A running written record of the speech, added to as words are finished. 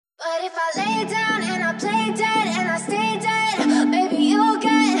But if I lay down and I play dead and I stay dead, maybe you'll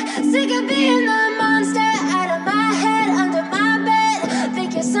get sick of being the monster out of my head, under my bed.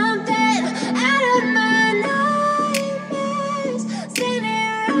 Think you're something out of my nightmares,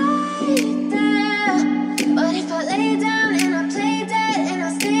 standing right there. But if I lay down and I play dead and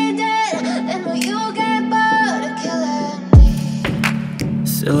I stay dead, then will you get bored of killing me?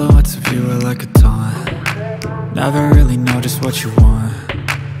 Silhouettes of you are like a taunt. Never really know just what you want.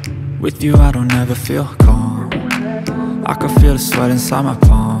 With you I don't ever feel calm. I can feel the sweat inside my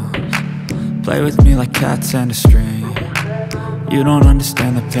palms. Play with me like cats and a string. You don't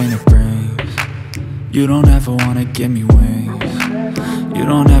understand the pain it brings. You don't ever wanna give me wings. You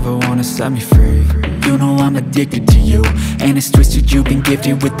don't ever wanna set me free. You know I'm addicted to you, and it's twisted, you've been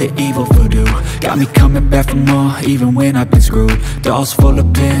gifted with the evil voodoo. Got me coming back for more, even when I've been screwed. Dolls full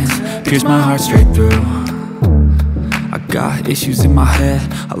of pins, pierce my heart straight through. I got issues in my head,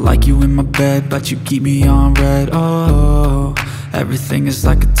 I like you in my bed, but you keep me on red. Oh, everything is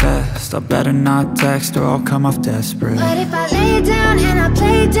like a test, I better not text or I'll come off desperate. But if I lay down and I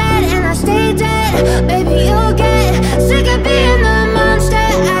play dead and I stay dead, maybe you'll get sick of being the monster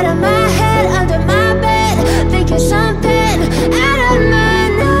out of my head, under my bed. Think you're something out of my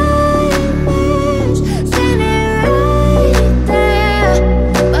nightmares, standing right there.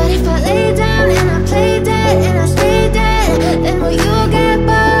 But if I lay down and I play dead and I stay dead, then will you get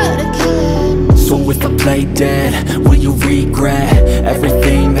bored of killing me? So if I play dead, will you regret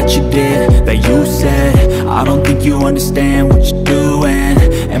everything that you did, that you said? I don't think you understand what you're doing,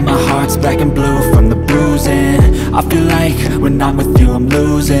 and my heart's black and blue from the bruising. I feel like when I'm with you I'm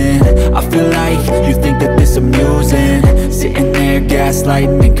losing. I feel like you think that this amusing, sitting there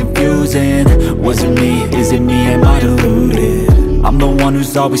gaslighting and confusing. Was it me? Is it me? Am I deluded? I'm the one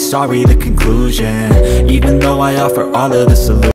who's always sorry, the conclusion, even though I offer all of the solutions.